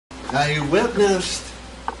Now you witnessed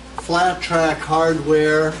flat track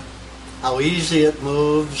hardware, how easy it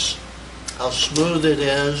moves, how smooth it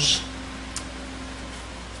is.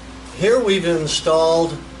 Here we've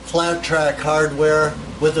installed flat track hardware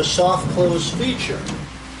with a soft close feature.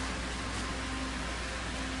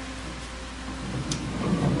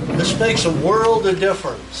 This makes a world of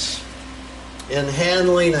difference in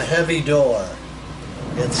handling a heavy door.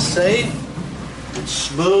 It's safe, it's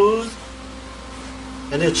smooth,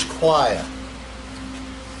 and it's quiet.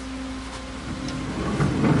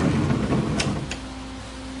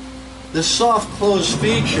 This soft close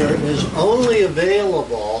feature is only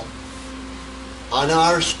available on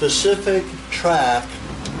our specific track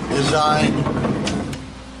designed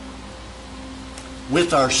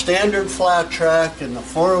with our standard flat track and the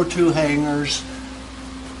 402 hangers.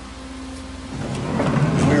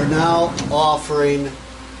 We're now offering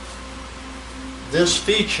this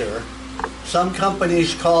feature. Some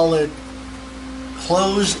companies call it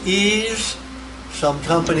close ease, some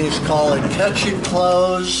companies call it catch and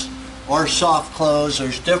close or soft close.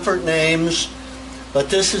 There's different names, but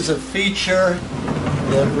this is a feature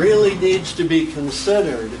that really needs to be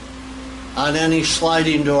considered on any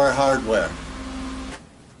sliding door hardware.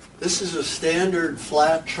 This is a standard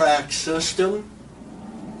flat track system.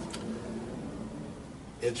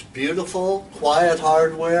 It's beautiful, quiet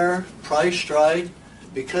hardware, priced right.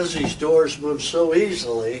 Because these doors move so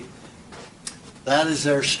easily, that is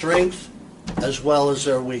their strength as well as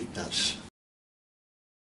their weakness.